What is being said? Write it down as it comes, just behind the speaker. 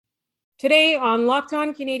Today on Locked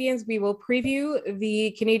On Canadiens, we will preview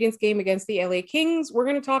the Canadiens game against the LA Kings. We're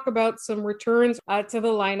going to talk about some returns to the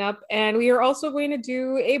lineup, and we are also going to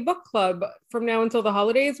do a book club from now until the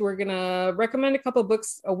holidays. We're going to recommend a couple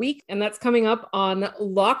books a week, and that's coming up on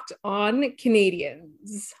Locked On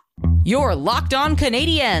Canadiens. You're Locked On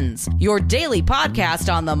Canadiens, your daily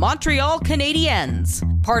podcast on the Montreal Canadiens,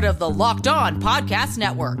 part of the Locked On Podcast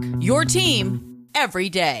Network, your team every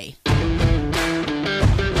day.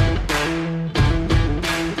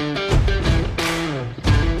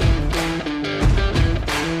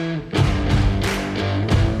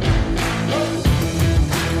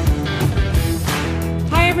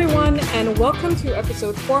 And welcome to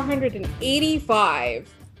episode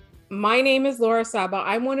 485. My name is Laura Saba.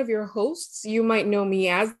 I'm one of your hosts. You might know me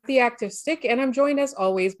as the Active Stick, and I'm joined as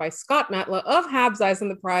always by Scott Matla of Habs Eyes on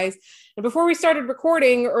the Prize. And before we started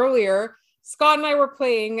recording earlier, Scott and I were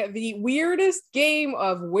playing the weirdest game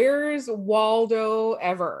of Where's Waldo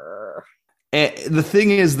ever. The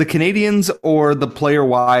thing is, the Canadiens, or the player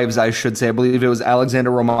wives, I should say, I believe it was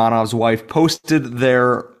Alexander Romanov's wife, posted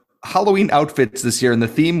their Halloween outfits this year, and the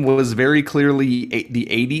theme was very clearly the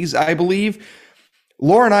 80s, I believe.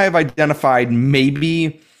 Laura and I have identified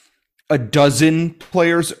maybe a dozen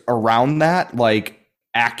players around that, like,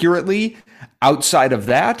 accurately. Outside of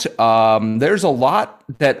that, there's a lot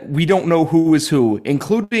that we don't know who is who,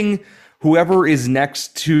 including whoever is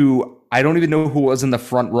next to, I don't even know who was in the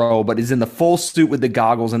front row, but is in the full suit with the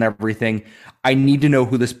goggles and everything. I need to know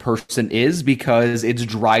who this person is because it's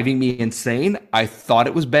driving me insane. I thought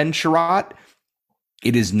it was Ben Chiarot.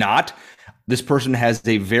 It is not. This person has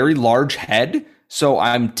a very large head, so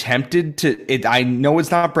I'm tempted to. I know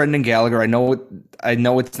it's not Brendan Gallagher. I know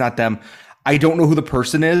it's not them. I don't know who the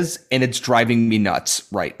person is, and it's driving me nuts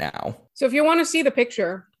right now. So if you want to see the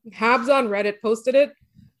picture, Habs on Reddit posted it.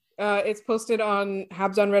 It's posted on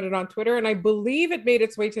Habs on Reddit on Twitter, and I believe it made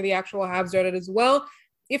its way to the actual Habs Reddit as well.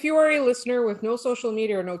 If you are a listener with no social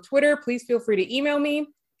media or no Twitter, please feel free to email me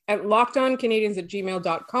at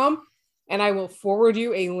lockedoncanadiens@gmail.com, and I will forward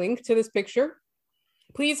you a link to this picture.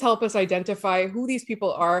 Please help us identify who these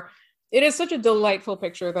people are. It is such a delightful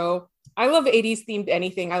picture, though. I love 80s themed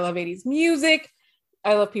anything. I love 80s music.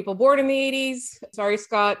 I love people born in the 80s. Sorry,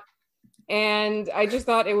 Scott. And I just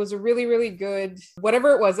thought it was a really, really good,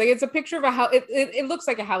 whatever it was. Like, it's a picture of it looks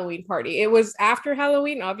like a Halloween party. It was after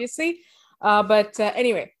Halloween, obviously. But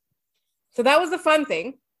anyway, so that was the fun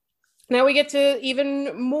thing. Now we get to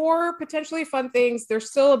even more potentially fun things. There's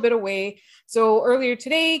still a bit away. So earlier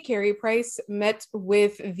today, Carey Price met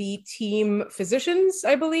with the team physicians,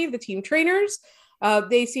 I believe, the team trainers.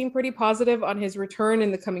 They seem pretty positive on his return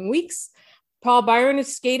in the coming weeks. Paul Byron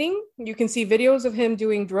is skating. You can see videos of him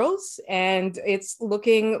doing drills, and it's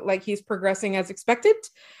looking like he's progressing as expected.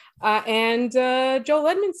 And Joel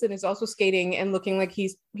Edmondson is also skating and looking like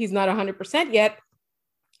he's not 100% yet,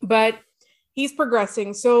 but he's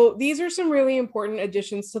progressing. So these are some really important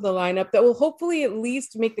additions to the lineup that will hopefully at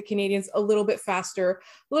least make the Canadiens a little bit faster,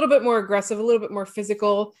 a little bit more aggressive, a little bit more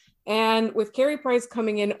physical, and with Carey Price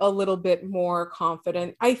coming in a little bit more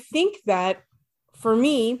confident. I think that, for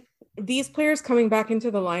me, these players coming back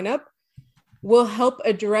into the lineup will help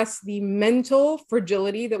address the mental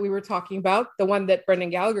fragility that we were talking about, the one that Brendan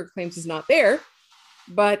Gallagher claims is not there,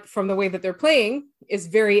 but from the way that they're playing is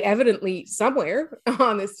very evidently somewhere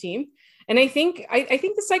on this team. And I think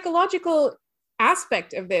the psychological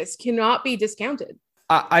aspect of this cannot be discounted.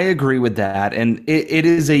 I agree with that. And it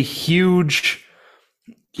is a huge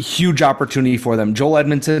opportunity for them. Joel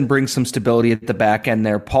Edmondson brings some stability at the back end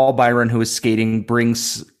there. Paul Byron, who is skating,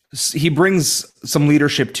 brings some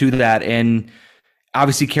leadership to that. And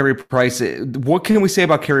obviously Carey Price, what can we say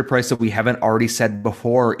about Carey Price that we haven't already said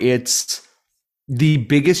before? It's the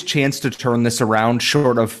biggest chance to turn this around,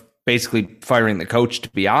 short of basically firing the coach, to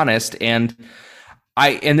be honest. And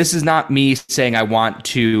this is not me saying I want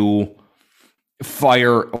to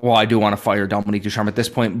fire, well, I do want to fire Dominique Ducharme at this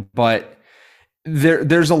point, but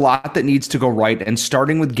there's a lot that needs to go right. And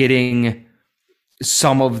starting with getting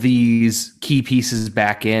some of these key pieces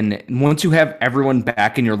back in. Once you have everyone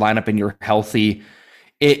back in your lineup and you're healthy,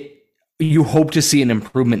 you hope to see an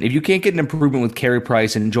improvement. If you can't get an improvement with Carey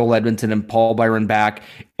Price and Joel Edmondson and Paul Byron back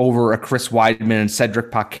over a Chris Weidman and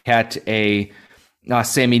Cedric Paquette, a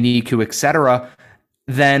Sami Niku, etc.,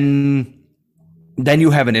 then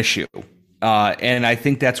you have an issue. And I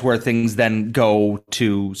think that's where things then go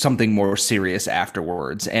to something more serious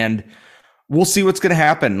afterwards. And we'll see what's going to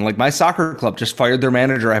happen. Like, my soccer club just fired their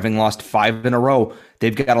manager, having lost 5 in a row.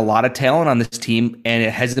 They've got a lot of talent on this team, and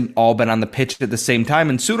it hasn't all been on the pitch at the same time.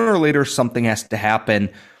 And sooner or later, something has to happen.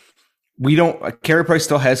 Carey Price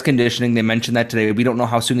still has conditioning. They mentioned that today. We don't know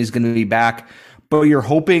how soon he's going to be back, but you're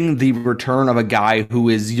hoping the return of a guy who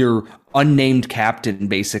is your unnamed captain,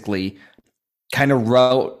 basically, kind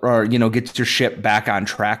of gets your ship back on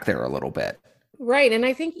track there a little bit. Right. And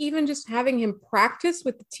I think even just having him practice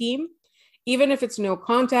with the team, even if it's no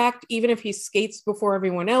contact, even if he skates before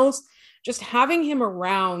everyone else, just having him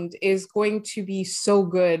around is going to be so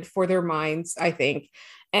good for their minds, I think.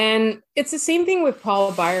 And it's the same thing with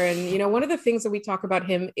Paul Byron. You know, one of the things that we talk about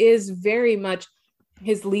him is very much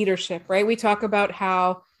his leadership, right? We talk about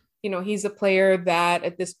how, you know, he's a player that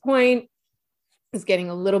at this point is getting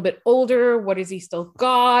a little bit older. What has he still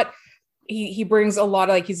got? He brings a lot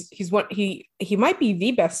of, like, he might be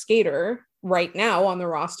the best skater right now on the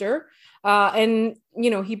roster. And, you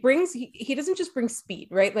know, he doesn't just bring speed,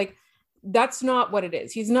 right? Like, that's not what it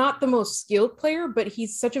is. He's not the most skilled player, but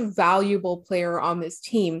he's such a valuable player on this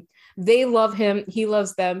team. They love him. He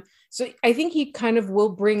loves them. So I think he kind of will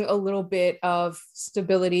bring a little bit of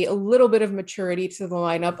stability, a little bit of maturity to the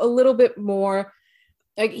lineup, a little bit more.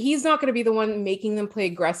 Like, he's not going to be the one making them play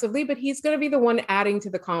aggressively, but he's going to be the one adding to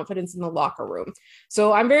the confidence in the locker room.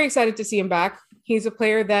 So I'm very excited to see him back. He's a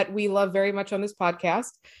player that we love very much on this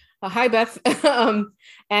podcast. Hi, Beth.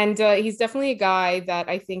 And he's definitely a guy that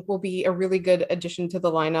I think will be a really good addition to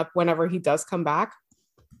the lineup whenever he does come back.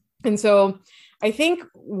 And so I think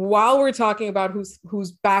while we're talking about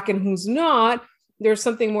who's back and who's not, there's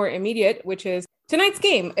something more immediate, which is tonight's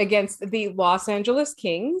game against the Los Angeles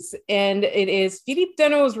Kings. And it is Philippe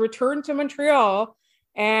Danault's return to Montreal.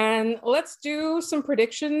 And let's do some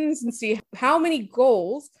predictions and see how many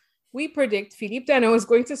goals we predict Philippe Danault is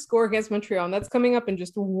going to score against Montreal. And that's coming up in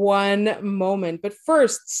just one moment. But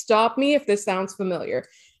first, stop me if this sounds familiar.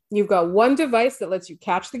 You've got one device that lets you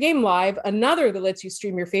catch the game live, another that lets you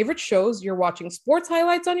stream your favorite shows, you're watching sports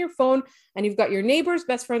highlights on your phone, and you've got your neighbor's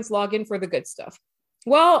best friend's login for the good stuff.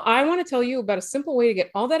 Well, I want to tell you about a simple way to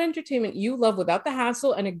get all that entertainment you love without the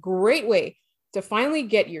hassle, and a great way to finally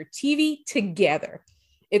get your TV together.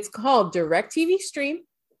 It's called DirecTV Stream,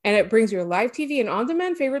 and it brings your live TV and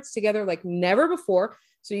on-demand favorites together like never before,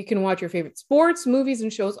 so you can watch your favorite sports, movies,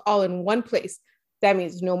 and shows all in one place. That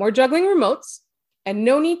means no more juggling remotes and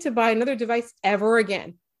no need to buy another device ever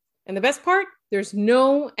again. And the best part, there's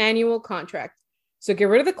no annual contract. So get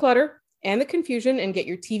rid of the clutter and the confusion and get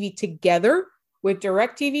your TV together with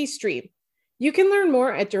DirecTV Stream. You can learn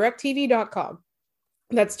more at directtv.com.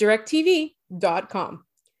 That's directtv.com.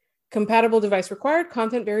 Compatible device required.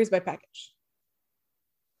 Content varies by package.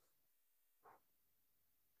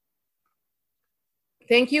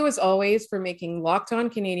 Thank you, as always, for making Locked On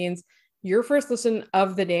Canadiens your first listen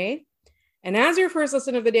of the day. And as your first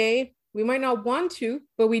listen of the day, we might not want to,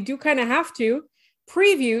 but we do kind of have to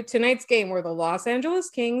preview tonight's game where the Los Angeles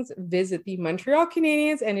Kings visit the Montreal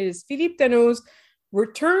Canadiens, and it is Philippe Danault's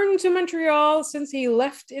return to Montreal since he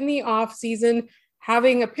left in the offseason,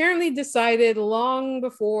 having apparently decided long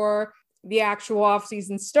before the actual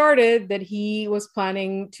offseason started that he was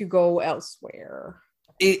planning to go elsewhere.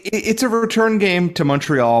 It's a return game to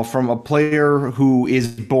Montreal from a player who is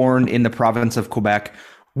born in the province of Quebec.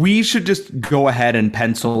 We should just go ahead and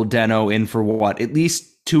pencil Danault in for what? At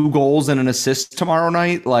least 2 goals and an assist tomorrow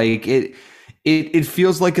night. Like it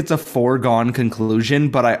feels like it's a foregone conclusion,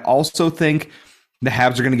 but I also think the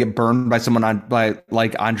Habs are going to get burned by someone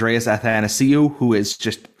like Andreas Athanasiou, who is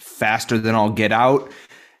just faster than all get out.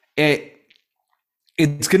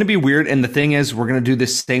 It's going to be weird. And the thing is, we're going to do the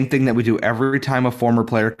same thing that we do every time a former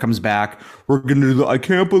player comes back. We're going to do I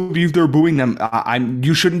can't believe they're booing them.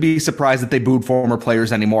 You shouldn't be surprised that they booed former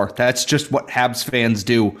players anymore. That's just what Habs fans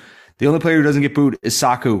do. The only player who doesn't get booed is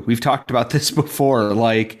Saku. We've talked about this before.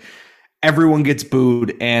 Like, everyone gets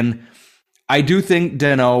booed. And I do think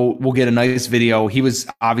Danault will get a nice video. He was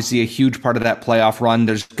obviously a huge part of that playoff run.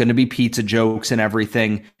 There's going to be pizza jokes and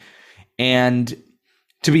everything. And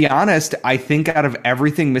to be honest, I think out of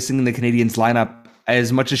everything missing in the Canadiens lineup,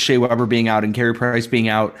 as much as Shea Weber being out and Carey Price being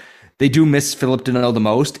out, they do miss Philippe Danault the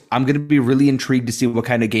most. I'm going to be really intrigued to see what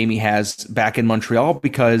kind of game he has back in Montreal,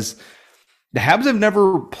 because the Habs have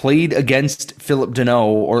never played against Philippe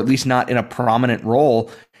Danault, or at least not in a prominent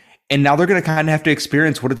role. And now they're going to kind of have to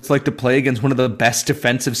experience what it's like to play against one of the best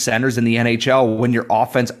defensive centers in the NHL when your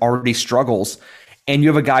offense already struggles. And you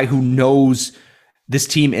have a guy who knows this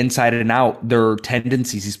team inside and out, their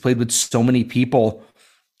tendencies. He's played with so many people.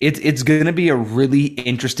 It's going to be a really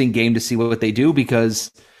interesting game to see what they do, because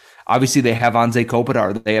obviously they have Anze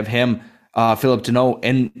Kopitar, they have him, Philippe Danault,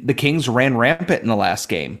 and the Kings ran rampant in the last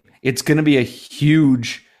game. It's going to be a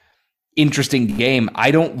huge, interesting game.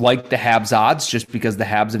 I don't like the Habs odds just because the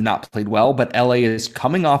Habs have not played well, but LA is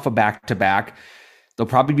coming off a back-to-back. They'll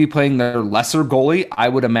probably be playing their lesser goalie, I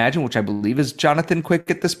would imagine, which I believe is Jonathan Quick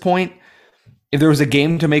at this point. If there was a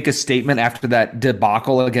game to make a statement after that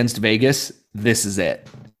debacle against Vegas, this is it.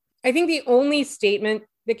 I think the only statement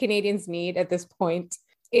the Canadiens need at this point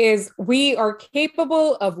is we are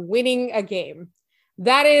capable of winning a game.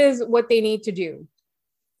 That is what they need to do.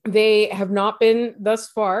 They have not been thus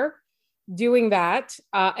far doing that.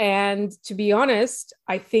 And to be honest,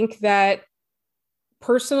 I think that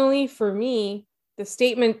personally for me, the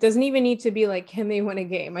statement doesn't even need to be like, can they win a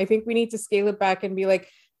game? I think we need to scale it back and be like,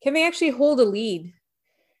 can they actually hold a lead?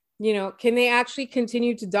 You know, can they actually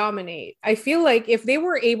continue to dominate? I feel like if they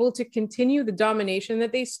were able to continue the domination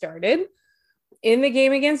that they started in the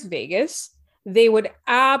game against Vegas, they would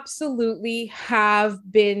absolutely have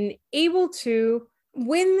been able to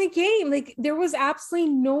win the game. Like, there was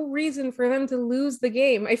absolutely no reason for them to lose the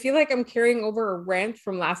game. I feel like I'm carrying over a rant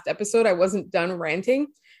from last episode. I wasn't done ranting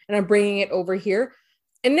and I'm bringing it over here.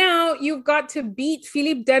 And now you've got to beat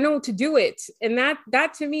Philippe Danault to do it. And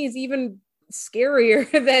that to me is even scarier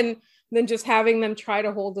than just having them try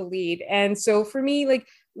to hold a lead. And so for me, like,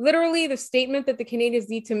 literally the statement that the Canadiens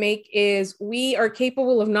need to make is we are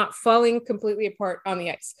capable of not falling completely apart on the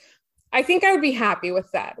ice. I think I would be happy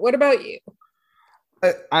with that. What about you?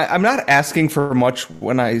 I'm not asking for much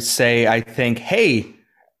when I say I think, hey,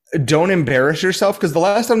 don't embarrass yourself, because the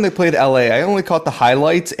last time they played LA, I only caught the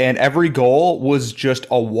highlights and every goal was just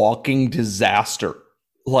a walking disaster,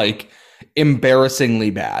 like embarrassingly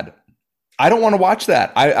bad. I don't want to watch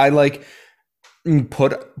that. I like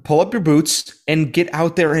pull up your boots and get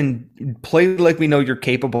out there and play like we know you're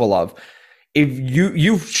capable of. If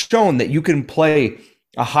you've shown that you can play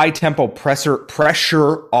a high tempo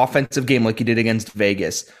pressure offensive game like you did against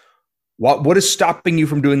Vegas, what is stopping you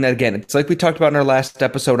from doing that again? It's like we talked about in our last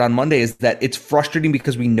episode on Monday, is that it's frustrating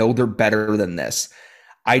because we know they're better than this.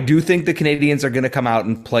 I do think the Canadiens are going to come out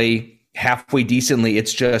and play halfway decently.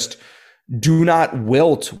 It's just, do not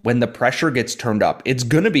wilt when the pressure gets turned up. It's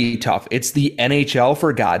going to be tough. It's the NHL,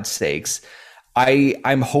 for God's sakes.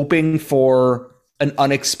 I'm hoping for an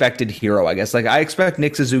unexpected hero, I guess. Like, I expect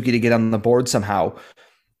Nick Suzuki to get on the board somehow.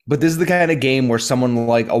 But this is the kind of game where someone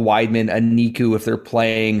like a Wideman, a Niku, if they're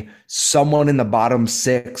playing someone in the bottom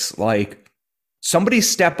six, like, somebody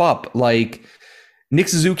step up. Like, Nick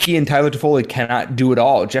Suzuki and Tyler Toffoli cannot do it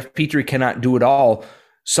all. Jeff Petrie cannot do it all.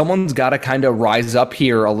 Someone's got to kind of rise up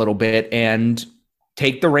here a little bit and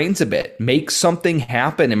take the reins a bit, make something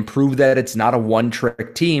happen, and prove that it's not a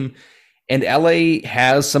one-trick team. And LA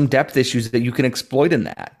has some depth issues that you can exploit in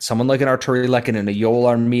that. Someone like an Artturi Lehkonen, a Joel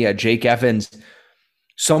Armia, Jake Evans,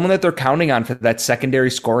 someone that they're counting on for that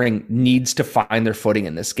secondary scoring needs to find their footing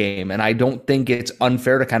in this game. And I don't think it's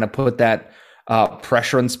unfair to kind of put that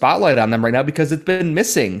pressure and spotlight on them right now, because it's been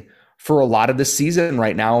missing for a lot of the season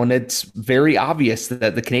right now. And it's very obvious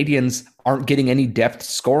that the Canadiens aren't getting any depth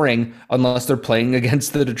scoring unless they're playing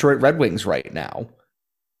against the Detroit Red Wings right now.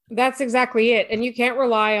 That's exactly it. And you can't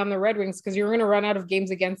rely on the Red Wings because you're going to run out of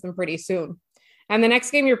games against them pretty soon. And the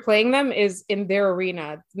next game you're playing them is in their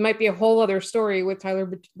arena. It might be a whole other story with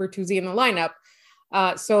Tyler Bertuzzi in the lineup.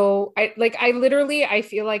 So I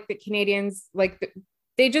feel like the Canadiens,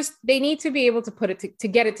 they need to be able to put it to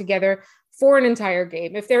get it together for an entire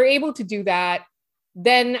game. If they're able to do that,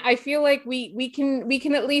 then I feel like we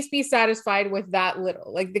can at least be satisfied with that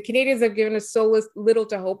little. Like, the Canadiens have given us so little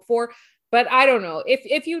to hope for, but I don't know.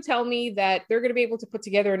 If you tell me that they're going to be able to put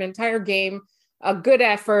together an entire game, a good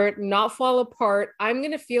effort, not fall apart, I'm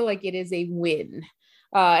going to feel like it is a win.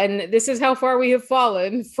 And this is how far we have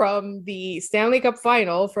fallen from the Stanley Cup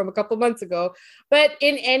final from a couple months ago. But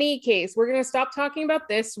in any case, we're going to stop talking about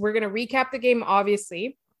this. We're going to recap the game,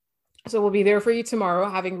 obviously. So we'll be there for you tomorrow,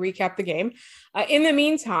 having recapped the game. In the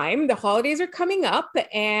meantime, the holidays are coming up,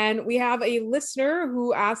 and we have a listener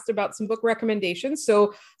who asked about some book recommendations.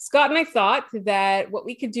 So Scott and I thought that what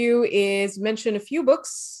we could do is mention a few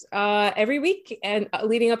books every week and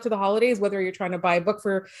leading up to the holidays, whether you're trying to buy a book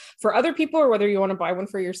for other people or whether you want to buy one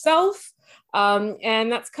for yourself.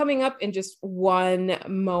 And that's coming up in just one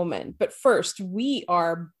moment. But first, we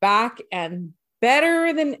are back and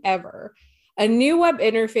better than ever. A new web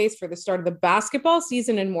interface for the start of the basketball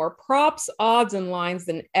season, and more props, odds, and lines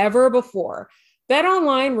than ever before.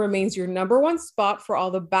 BetOnline remains your number one spot for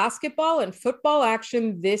all the basketball and football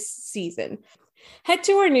action this season. Head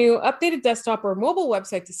to our new updated desktop or mobile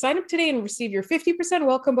website to sign up today and receive your 50%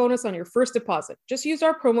 welcome bonus on your first deposit. Just use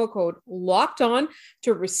our promo code LOCKEDON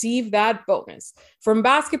to receive that bonus. From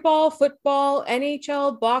basketball, football,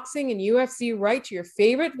 NHL, boxing, and UFC, right to your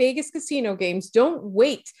favorite Vegas casino games, don't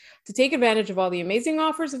wait to take advantage of all the amazing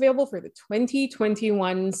offers available for the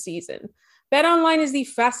 2021 season. BetOnline is the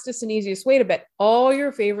fastest and easiest way to bet all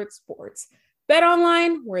your favorite sports.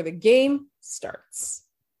 BetOnline, where the game starts.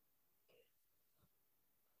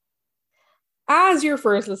 As your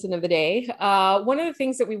first listen of the day, one of the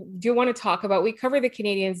things that we do want to talk about, we cover the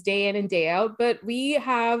Canadiens day in and day out, but we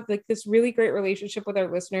have like this really great relationship with our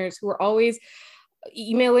listeners who are always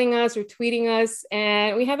emailing us or tweeting us.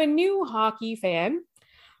 And we have a new hockey fan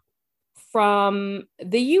from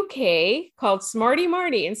the UK called Smarty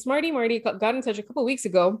Marty. And Smarty Marty got in touch a couple of weeks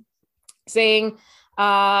ago saying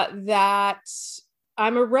that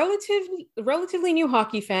I'm a relatively new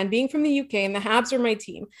hockey fan, being from the UK, and the Habs are my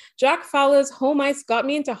team. Jack Falla's home ice got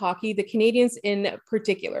me into hockey, the Canadiens in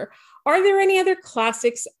particular. Are there any other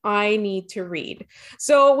classics I need to read?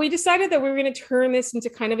 So we decided that we were going to turn this into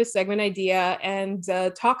kind of a segment idea and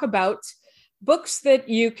talk about books that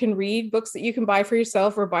you can read, books that you can buy for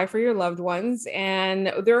yourself or buy for your loved ones.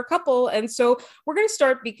 And there are a couple. And so we're going to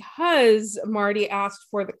start because Marty asked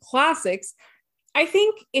for the classics. I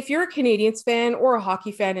think if you're a Canadiens fan or a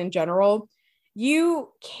hockey fan in general, you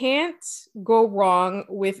can't go wrong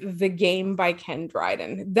with The Game by Ken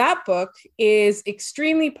Dryden. That book is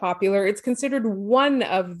extremely popular. It's considered one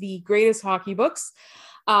of the greatest hockey books.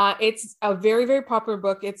 It's a very, very popular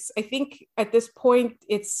book. I think at this point,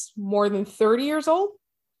 it's more than 30 years old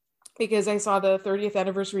because I saw the 30th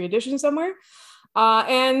anniversary edition somewhere.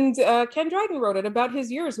 And Ken Dryden wrote it about his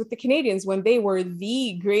years with the Canadiens when they were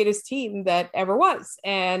the greatest team that ever was.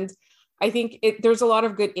 And I think there's a lot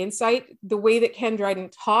of good insight. The way that Ken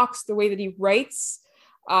Dryden talks, the way that he writes,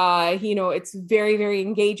 it's very, very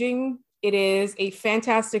engaging. It is a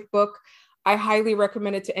fantastic book. I highly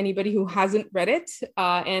recommend it to anybody who hasn't read it.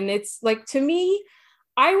 And it's like, to me,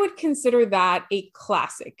 I would consider that a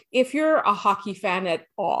classic. If you're a hockey fan at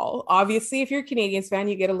all, obviously, if you're a Canadiens fan,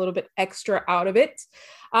 you get a little bit extra out of it.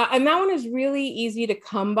 And that one is really easy to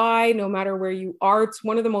come by no matter where you are. It's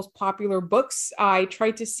one of the most popular books. I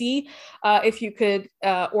tried to see if you could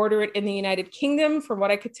order it in the United Kingdom. From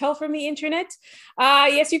what I could tell from the internet,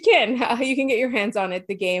 yes, you can. You can get your hands on it,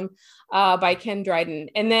 The Game by Ken Dryden.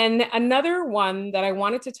 And then another one that I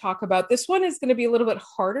wanted to talk about, this one is going to be a little bit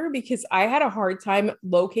harder because I had a hard time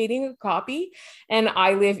locating a copy and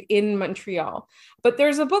I live in Montreal. But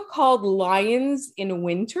there's a book called Lions in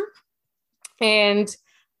Winter. And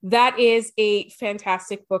that is a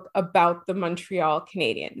fantastic book about the Montreal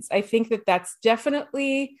Canadiens. I think that that's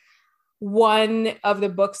definitely one of the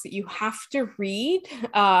books that you have to read.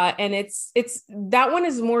 And it's that one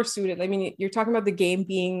is more suited. I mean, you're talking about The Game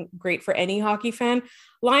being great for any hockey fan.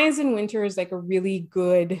 Lions in Winter is like a really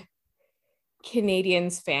good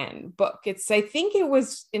Canadiens fan book. I think it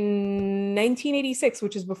was in 1986,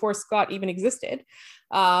 which is before Scott even existed.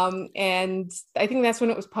 And I think that's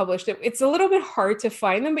when it was published. It's a little bit hard to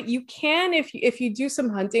find them, but you can, if you do some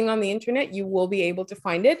hunting on the internet, you will be able to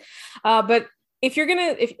find it. But if you're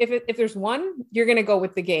gonna, if there's one, you're gonna go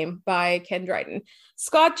with The Game by Ken Dryden.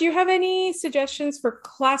 Scott, do you have any suggestions for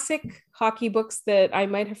classic hockey books that I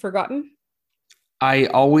might have forgotten? I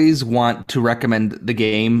always want to recommend The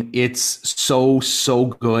Game. It's so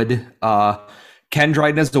good. Ken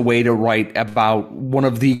Dryden has a way to write about one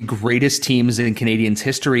of the greatest teams in Canadiens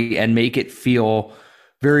history and make it feel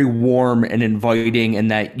very warm and inviting, and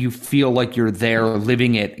that you feel like you're there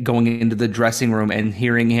living it, going into the dressing room and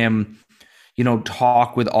hearing him,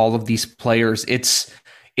 talk with all of these players.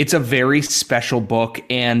 It's a very special book,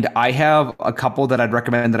 and I have a couple that I'd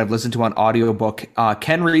recommend that I've listened to on audiobook.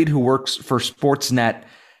 Ken Reed, who works for Sportsnet,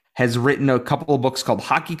 has written a couple of books called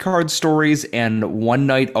Hockey Card Stories and One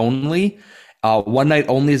Night Only. One Night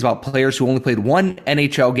Only is about players who only played one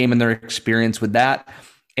NHL game and their experience with that.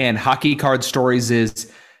 And Hockey Card Stories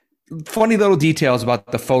is funny little details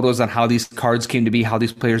about the photos on how these cards came to be, how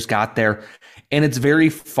these players got there. And it's very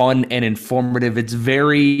fun and informative. It's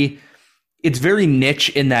very niche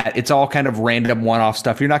in that it's all kind of random one-off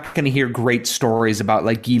stuff. You're not going to hear great stories about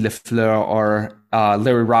like Guy Lafleur or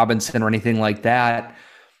Larry Robinson or anything like that.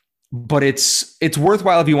 But it's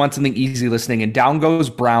worthwhile if you want something easy listening. And Down Goes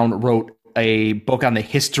Brown wrote a book on the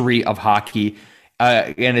history of hockey.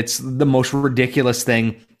 And it's the most ridiculous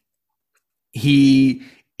thing. He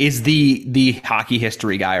is the hockey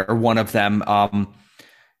history guy, or one of them.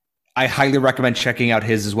 I highly recommend checking out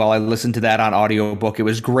his as well. I listened to that on audiobook. It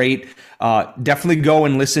was great. Definitely go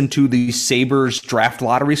and listen to the Sabres draft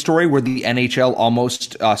lottery story where the NHL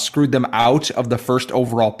almost screwed them out of the first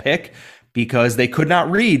overall pick because they could not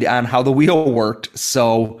read on how the wheel worked.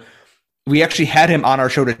 So we actually had him on our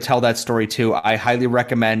show to tell that story too. I highly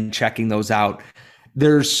recommend checking those out.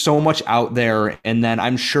 There's so much out there. And then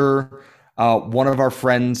I'm sure One of our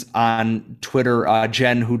friends on Twitter,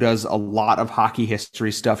 Jen, who does a lot of hockey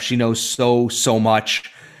history stuff, she knows so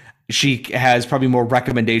much. She has probably more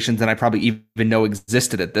recommendations than I probably even know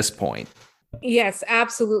existed at this point. Yes,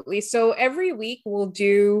 absolutely. So every week we'll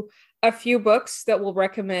do a few books that we'll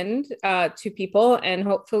recommend to people, and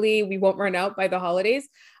hopefully we won't run out by the holidays.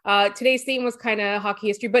 Today's theme was kind of hockey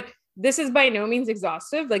history, but this is by no means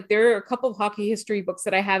exhaustive. Like, there are a couple of hockey history books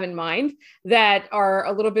that I have in mind that are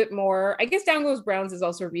a little bit more, I guess Down Goes Browns is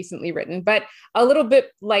also recently written, but a little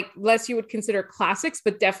bit like less you would consider classics,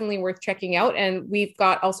 but definitely worth checking out. And we've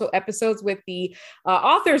got also episodes with the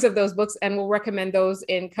authors of those books, and we'll recommend those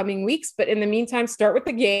in coming weeks. But in the meantime, start with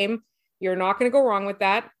the game. You're not going to go wrong with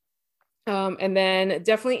that. And then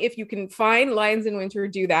definitely, if you can find Lions in Winter,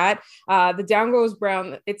 do that. The Down Goes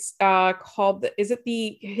Brown, it's called, is it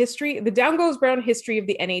the Down Goes Brown History of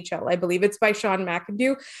the NHL? I believe it's by Sean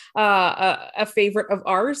McIndoe, a favorite of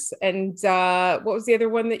ours. And what was the other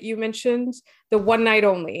one that you mentioned? The One Night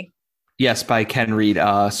Only. Yes, by Ken Reed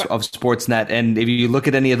of Sportsnet. And if you look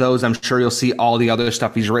at any of those, I'm sure you'll see all the other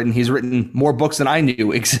stuff he's written. He's written more books than I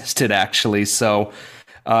knew existed, actually. So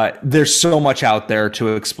there's so much out there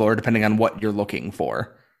to explore depending on what you're looking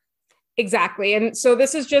for. Exactly. And so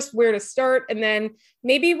this is just where to start. And then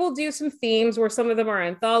maybe we'll do some themes where some of them are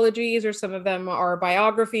anthologies or some of them are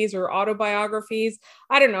biographies or autobiographies.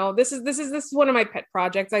 I don't know. This is one of my pet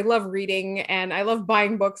projects. I love reading and I love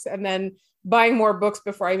buying books and then buying more books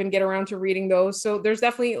before I even get around to reading those. So there's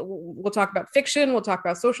definitely, we'll talk about fiction, we'll talk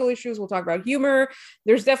about social issues, we'll talk about humor.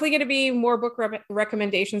 There's definitely going to be more book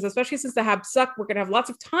recommendations, especially since the Habs suck. We're going to have lots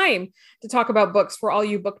of time to talk about books for all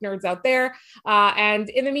you book nerds out there. And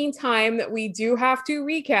in the meantime, we do have to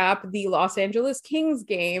recap the Los Angeles Kings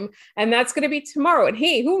game, and that's going to be tomorrow. And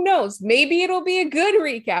hey, who knows? Maybe it'll be a good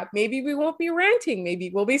recap. Maybe we won't be ranting. Maybe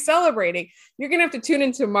we'll be celebrating. You're going to have to tune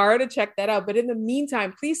in tomorrow to check that out. But in the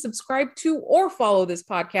meantime, please subscribe to or follow this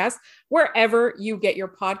podcast wherever you get your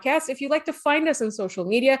podcasts. If you'd like to find us on social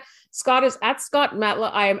media, Scott is at Scott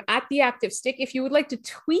Matla. I am at The Active Stick. If you would like to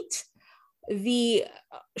tweet the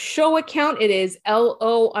show account, it is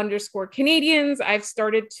LO_Canadians. I've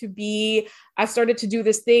started to do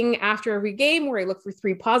this thing after every game where I look for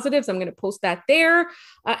 3 positives. I'm going to post that there.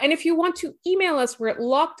 And if you want to email us, we're at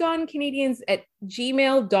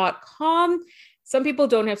lockedoncanadians@gmail.com. Some people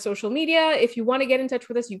don't have social media. If you want to get in touch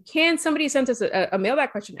with us, you can. Somebody sent us a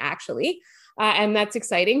mailbag question, actually. And that's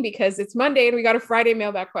exciting because it's Monday and we got a Friday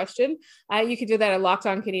mailbag question. You can do that at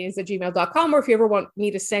lockedoncanadians@gmail.com. Or if you ever want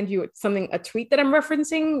me to send you a tweet that I'm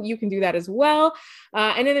referencing, you can do that as well.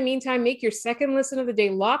 And in the meantime, make your second listen of the day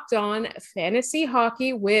Locked On Fantasy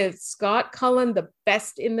Hockey with Scott Cullen, the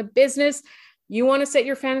best in the business. You want to set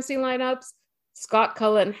your fantasy lineups? Scott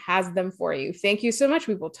Cullen has them for you. Thank you so much.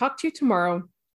 We will talk to you tomorrow.